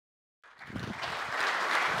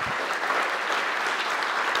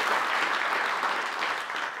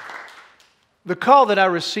The call that I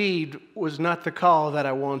received was not the call that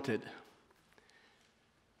I wanted.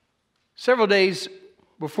 Several days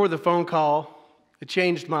before the phone call that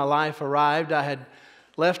changed my life arrived, I had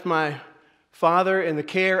left my father in the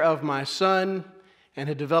care of my son and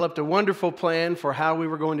had developed a wonderful plan for how we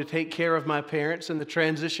were going to take care of my parents in the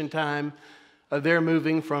transition time of their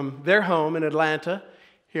moving from their home in Atlanta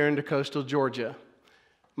here into coastal Georgia.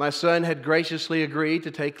 My son had graciously agreed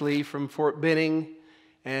to take leave from Fort Benning,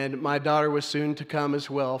 and my daughter was soon to come as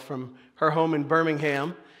well from her home in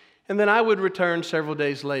Birmingham, and then I would return several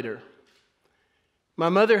days later. My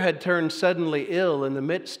mother had turned suddenly ill in the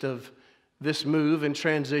midst of this move and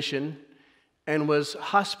transition and was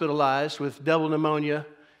hospitalized with double pneumonia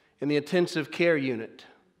in the intensive care unit.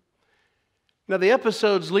 Now, the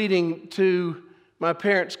episodes leading to my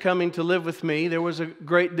parents coming to live with me, there was a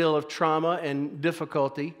great deal of trauma and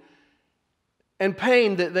difficulty and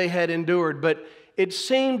pain that they had endured, but it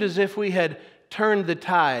seemed as if we had turned the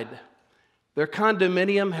tide. Their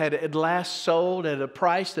condominium had at last sold at a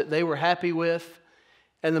price that they were happy with,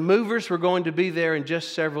 and the movers were going to be there in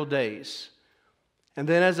just several days. And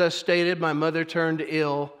then, as I stated, my mother turned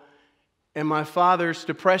ill, and my father's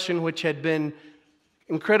depression, which had been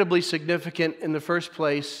incredibly significant in the first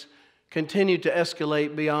place, continued to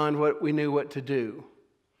escalate beyond what we knew what to do.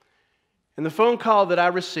 And the phone call that I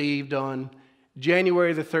received on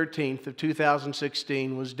January the 13th of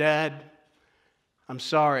 2016 was, "Dad, I'm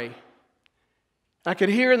sorry." I could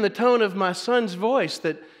hear in the tone of my son's voice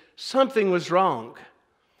that something was wrong.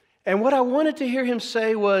 And what I wanted to hear him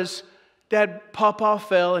say was, "Dad, Pawpaw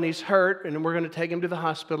fell and he's hurt and we're going to take him to the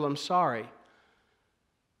hospital. I'm sorry."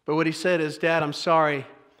 But what he said is, "Dad, I'm sorry.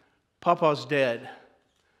 Pawpaw's dead."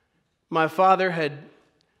 My father had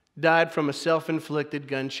died from a self-inflicted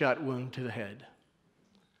gunshot wound to the head.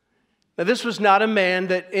 Now, this was not a man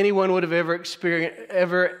that anyone would have ever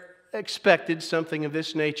expected something of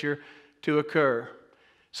this nature to occur.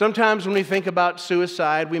 Sometimes when we think about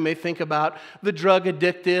suicide, we may think about the drug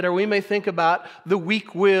addicted, or we may think about the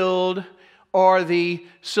weak-willed, or the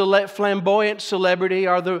flamboyant celebrity,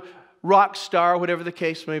 or the rock star, whatever the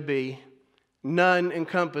case may be. None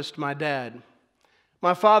encompassed my dad.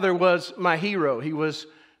 My father was my hero. He was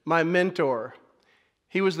my mentor.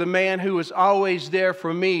 He was the man who was always there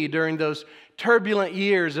for me during those turbulent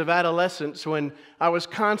years of adolescence when I was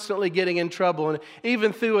constantly getting in trouble. And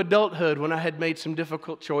even through adulthood, when I had made some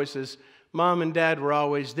difficult choices, Mom and Dad were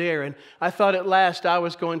always there. And I thought at last I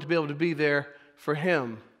was going to be able to be there for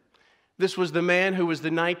him. This was the man who was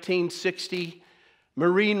the 1960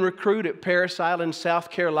 Marine recruit at Parris Island, South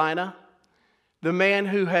Carolina. The man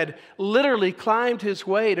who had literally climbed his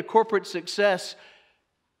way to corporate success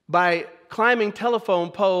by climbing telephone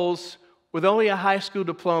poles with only a high school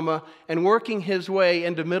diploma and working his way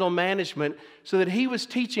into middle management so that he was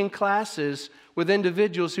teaching classes with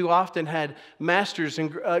individuals who often had master's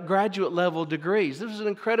and graduate level degrees. This was an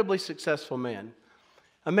incredibly successful man.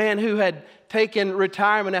 A man who had taken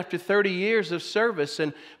retirement after 30 years of service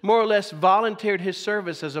and more or less volunteered his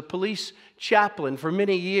service as a police chaplain for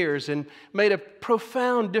many years and made a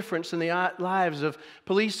profound difference in the lives of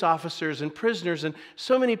police officers and prisoners and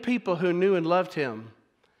so many people who knew and loved him.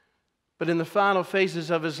 But in the final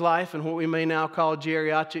phases of his life and what we may now call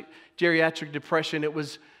geriatric depression, it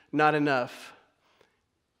was not enough.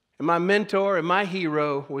 And my mentor and my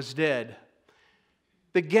hero was dead.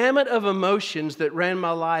 The gamut of emotions that ran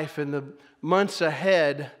my life in the months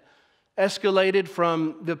ahead escalated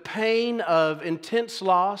from the pain of intense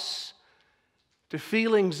loss to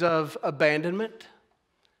feelings of abandonment,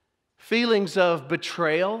 feelings of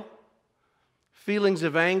betrayal, feelings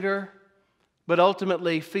of anger, but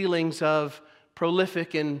ultimately feelings of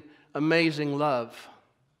prolific and amazing love.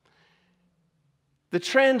 The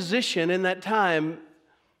transition in that time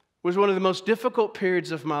was one of the most difficult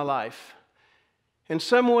periods of my life. In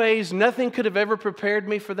some ways, nothing could have ever prepared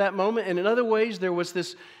me for that moment, and in other ways, there was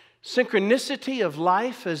this synchronicity of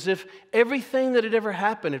life as if everything that had ever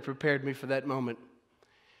happened had prepared me for that moment.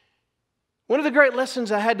 One of the great lessons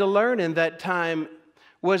I had to learn in that time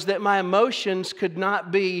was that my emotions could not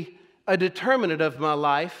be a determinant of my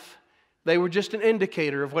life. They were just an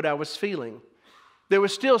indicator of what I was feeling. There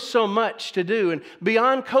was still so much to do, and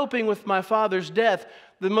beyond coping with my father's death,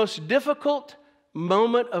 the most difficult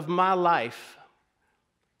moment of my life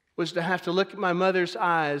was to have to look at my mother's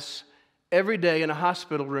eyes every day in a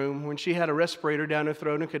hospital room when she had a respirator down her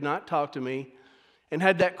throat and could not talk to me, and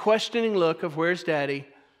had that questioning look of "Where's Daddy?"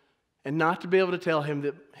 and not to be able to tell him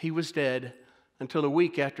that he was dead until a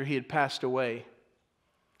week after he had passed away.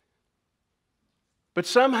 But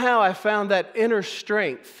somehow I found that inner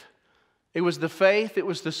strength. It was the faith, it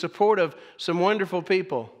was the support of some wonderful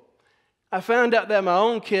people. I found out that my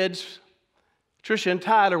own kids, Tricia and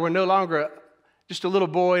Tyler, were no longer just a little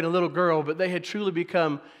boy and a little girl, but they had truly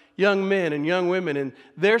become young men and young women, and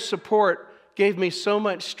their support gave me so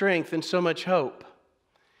much strength and so much hope.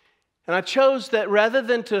 And I chose that rather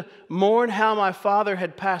than to mourn how my father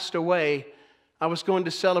had passed away, I was going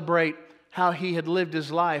to celebrate how he had lived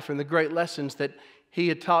his life and the great lessons that he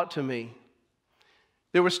had taught to me.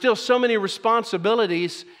 There were still so many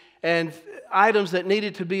responsibilities and items that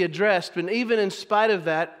needed to be addressed, but even in spite of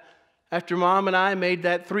that, after Mom and I made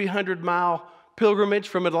that 300-mile pilgrimage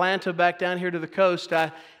from Atlanta back down here to the coast,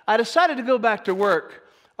 I decided to go back to work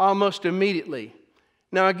almost immediately.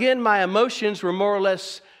 Now again, my emotions were more or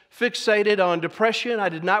less fixated on depression. I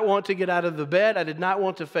did not want to get out of the bed. I did not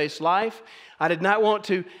want to face life. I did not want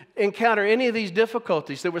to encounter any of these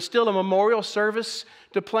difficulties. There was still a memorial service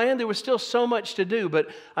to plan. There was still so much to do, but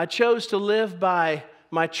I chose to live by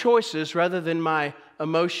my choices rather than my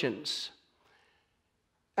emotions.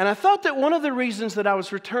 And I thought that one of the reasons that I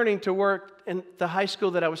was returning to work in the high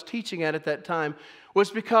school that I was teaching at that time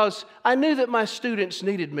was because I knew that my students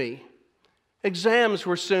needed me. Exams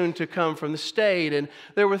were soon to come from the state, and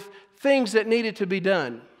there were things that needed to be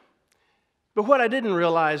done. But what I didn't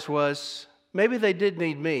realize was maybe they did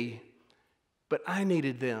need me, but I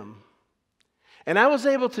needed them. And I was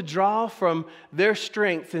able to draw from their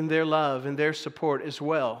strength and their love and their support as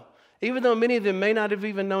well. Even though many of them may not have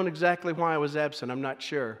even known exactly why I was absent, I'm not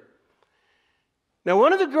sure. Now,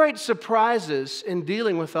 one of the great surprises in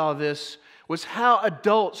dealing with all this was how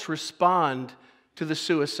adults respond to the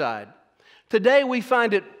suicide. Today, we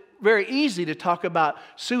find it very easy to talk about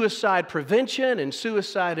suicide prevention and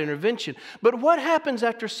suicide intervention. But what happens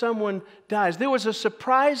after someone dies? There was a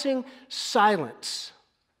surprising silence.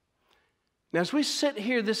 Now, as we sit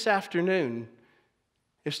here this afternoon,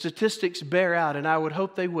 if statistics bear out, and I would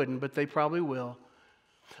hope they wouldn't, but they probably will,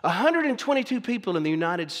 122 people in the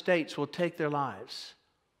United States will take their lives.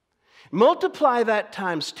 Multiply that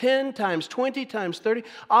times 10, times 20, times 30.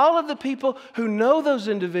 All of the people who know those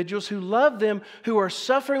individuals, who love them, who are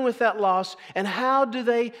suffering with that loss, and how do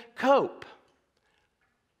they cope?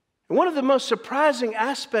 And one of the most surprising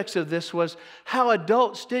aspects of this was how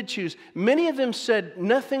adults did choose. Many of them said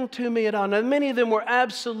nothing to me at all. Now, many of them were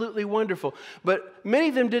absolutely wonderful, but many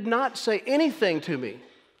of them did not say anything to me,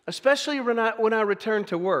 especially when I returned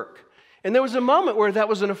to work. And there was a moment where that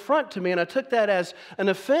was an affront to me, and I took that as an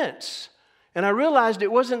offense. And I realized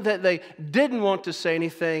it wasn't that they didn't want to say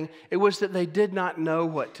anything, it was that they did not know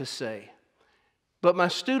what to say. But my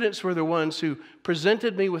students were the ones who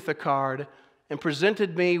presented me with a card and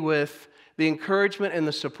presented me with the encouragement and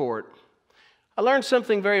the support. I learned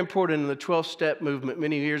something very important in the 12-step movement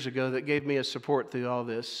many years ago that gave me a support through all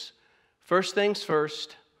this. First things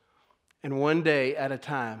first, and one day at a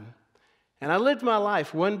time. And I lived my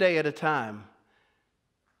life one day at a time,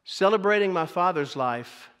 celebrating my father's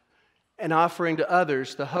life and offering to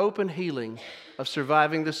others the hope and healing of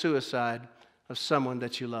surviving the suicide of someone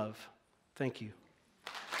that you love. Thank you.